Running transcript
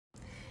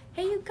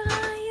Hey you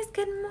guys,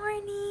 good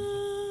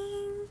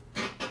morning.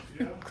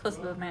 Close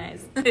both my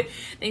eyes.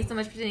 Thanks so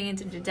much for tuning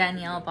into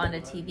Danielle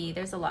Banda TV.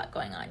 There's a lot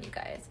going on, you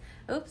guys.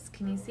 Oops,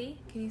 can you see?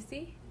 Can you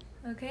see?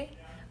 Okay.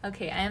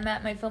 Okay, I am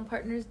at my film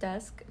partner's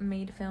desk,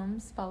 Made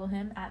Films. Follow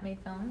him at Made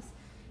Films.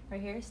 Right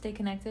here. Stay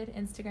connected.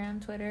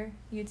 Instagram, Twitter,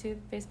 YouTube,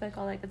 Facebook,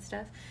 all that good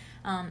stuff.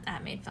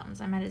 At Made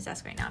Films. I'm at his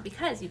desk right now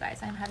because, you guys,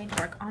 I'm having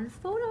to work on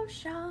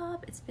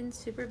Photoshop. It's been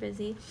super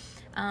busy,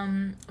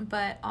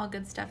 but all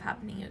good stuff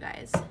happening, you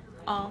guys.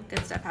 All good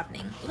stuff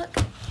happening. Look,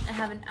 I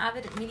have an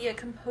Avid Media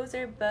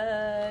Composer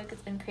book.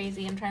 It's been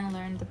crazy. I'm trying to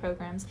learn the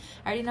programs.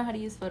 I already know how to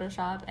use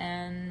Photoshop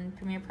and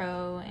Premiere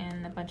Pro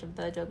and a bunch of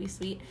the Adobe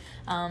Suite,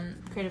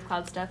 Creative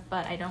Cloud stuff,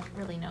 but I don't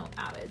really know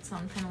Avid, so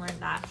I'm trying to learn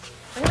that.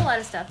 We have a lot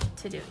of stuff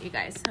to do, you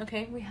guys.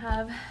 Okay, we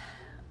have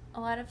a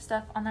lot of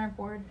stuff on our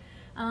board.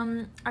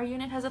 Our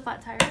unit has a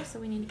flat tire, so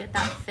we need to get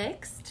that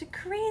fixed.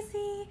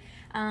 Crazy.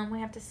 We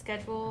have to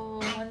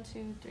schedule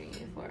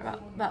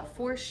about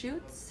 4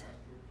 shoots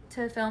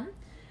to film,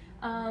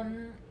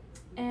 and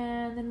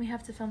then we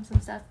have to film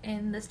some stuff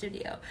in the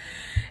studio.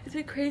 It's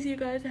been crazy, you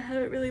guys. I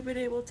haven't really been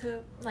able to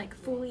like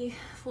fully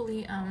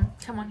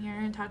come on here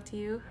and talk to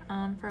you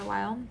for a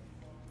while,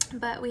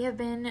 but we have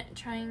been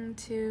trying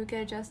to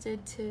get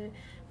adjusted to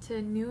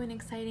new and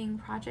exciting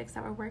projects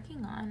that we're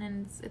working on,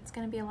 and it's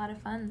gonna be a lot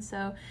of fun.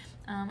 So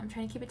I'm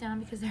trying to keep it down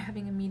because they're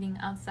having a meeting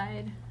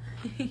outside.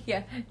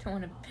 Yeah,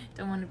 don't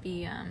want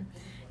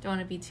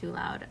to be too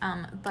loud,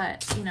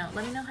 but you know,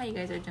 let me know how you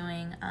guys are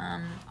doing.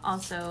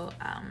 Also,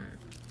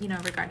 you know,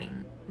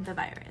 regarding the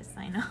virus,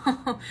 I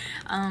know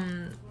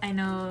I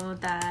know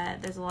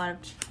that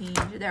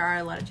there are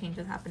a lot of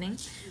changes happening.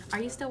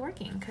 Are you still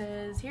working?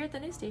 Because here at the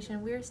news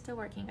station, we're still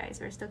working, guys.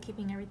 We're still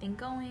keeping everything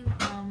going,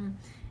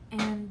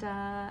 and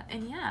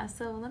yeah,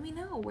 so let me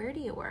know, where do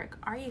you work?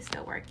 Are you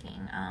still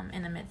working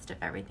in the midst of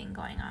everything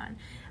going on?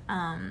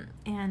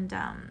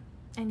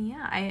 And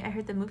yeah, I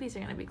heard the movies are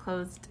going to be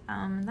closed.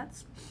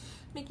 That's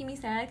making me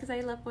sad because I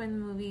love going to the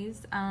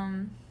movies.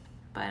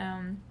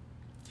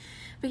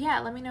 But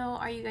yeah, let me know,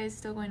 are you guys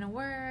still going to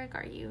work?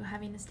 Are you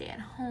having to stay at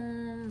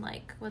home?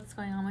 Like, what's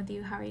going on with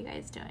you? How are you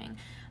guys doing?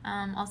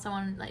 Also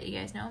want to let you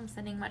guys know I'm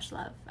sending much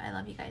love. I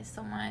love you guys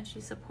so much.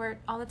 You support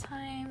all the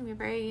time. You're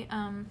very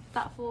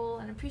thoughtful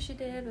and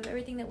appreciative of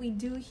everything that we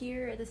do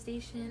here at the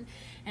station,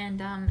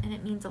 and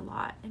it means a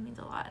lot. It means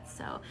a lot.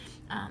 So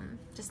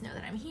just know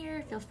that I'm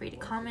here. Feel free to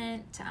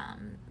comment,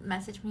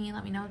 message me,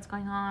 let me know what's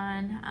going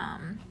on.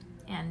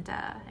 And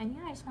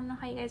yeah, I just want to know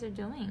how you guys are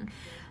doing.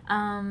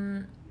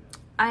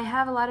 I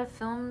have a lot of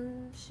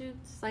film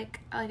shoots,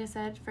 like I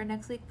said, for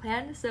next week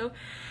planned. So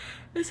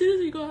as soon as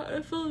we go out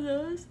and film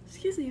those,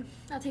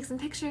 I'll take some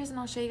pictures and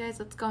I'll show you guys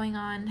what's going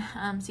on,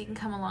 so you can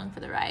come along for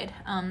the ride.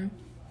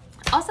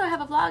 Also, I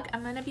have a vlog.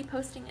 I'm going to be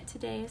posting it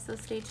today, so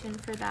stay tuned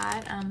for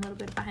that. A little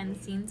bit behind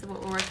the scenes of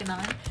what we're working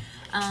on.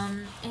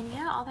 And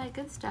yeah, all that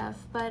good stuff.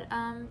 But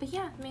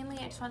yeah, mainly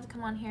I just wanted to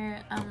come on here,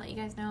 let you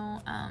guys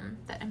know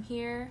that I'm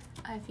here.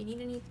 If you need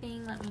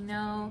anything, let me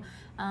know.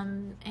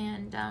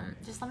 And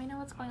just let me know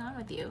what's going on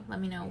with you.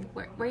 Let me know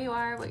where you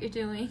are, what you're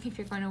doing, if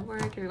you're going to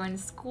work, if you're going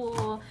to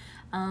school,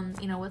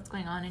 you know, what's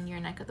going on in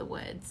your neck of the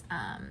woods.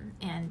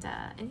 And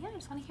yeah, I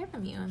just want to hear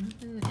from you.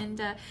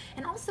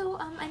 And also,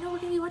 I know we're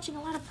going to be watching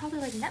a lot of probably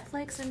like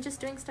Netflix and just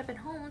doing stuff at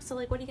home. So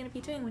like, what are you going to be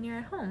doing when you're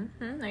at home?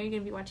 Are you going to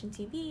be watching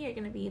TV? Are you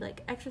going to be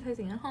like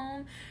exercising at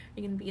home? Are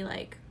you going to be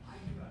like,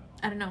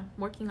 I don't know,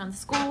 working on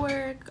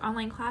schoolwork,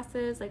 online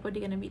classes? Like, what are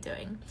you going to be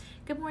doing?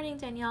 Good morning,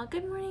 Danielle.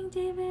 Good morning,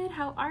 David.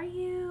 How are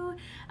you?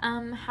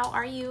 How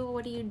are you?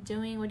 What are you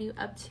doing? What are you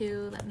up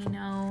to? Let me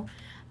know.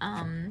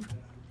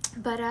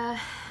 But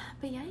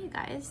yeah, you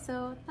guys,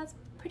 so that's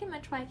pretty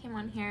much why I came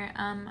on here.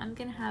 I'm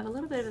gonna have a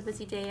little bit of a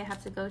busy day. I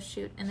have to go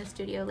shoot in the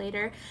studio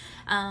later,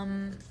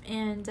 and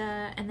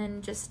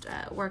then just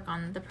work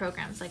on the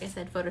programs, like I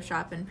said,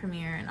 Photoshop and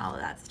Premiere and all of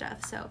that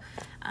stuff. So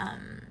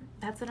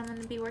that's what I'm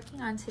going to be working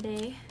on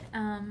today.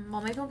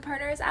 While my film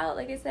partner is out,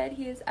 like I said,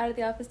 he is out of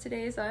the office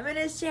today, so I'm in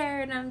his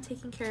chair and I'm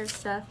taking care of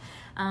stuff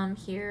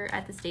here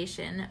at the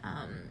station,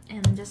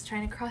 and just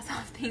trying to cross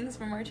off things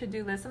from our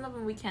to-do list. Some of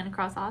them we can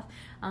cross off,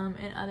 and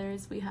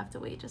others we have to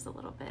wait just a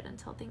little bit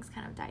until things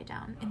kind of die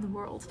down in the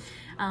world.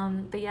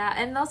 But yeah,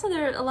 and also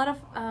there are a lot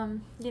of,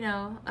 you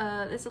know,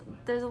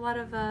 there's a lot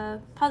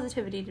of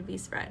positivity to be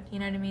spread, you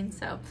know what I mean?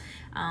 So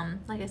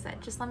like I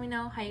said, just let me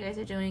know how you guys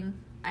are doing.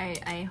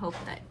 I hope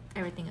that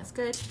everything is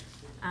good,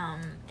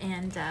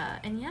 and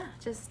yeah,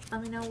 just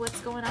let me know what's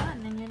going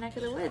on in your neck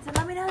of the woods, and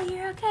let me know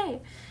you're okay.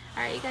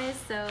 All right, you guys,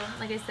 so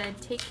like I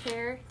said, take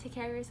care of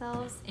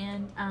yourselves,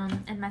 and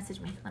message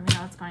me, let me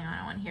know what's going on.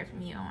 I want to hear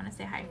from you. I want to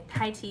say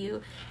hi to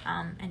you,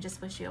 and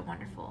just wish you a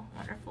wonderful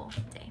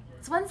day.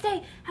 It's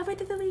Wednesday, halfway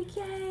through the week,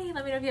 yay!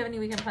 Let me know if you have any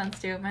weekend plans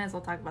too. Might as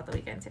well talk about the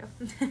weekend too.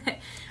 All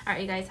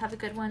right, you guys, have a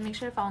good one. Make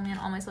sure to follow me on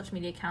all my social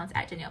media accounts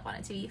at Danielle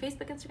Banda TV,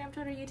 Facebook, Instagram,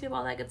 Twitter, YouTube,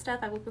 all that good stuff.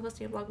 I will be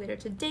posting a vlog later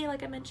today,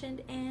 like I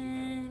mentioned,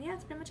 and yeah,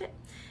 that's pretty much it.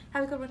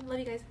 Have a good one. Love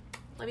you guys.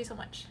 Love you so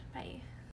much. Bye.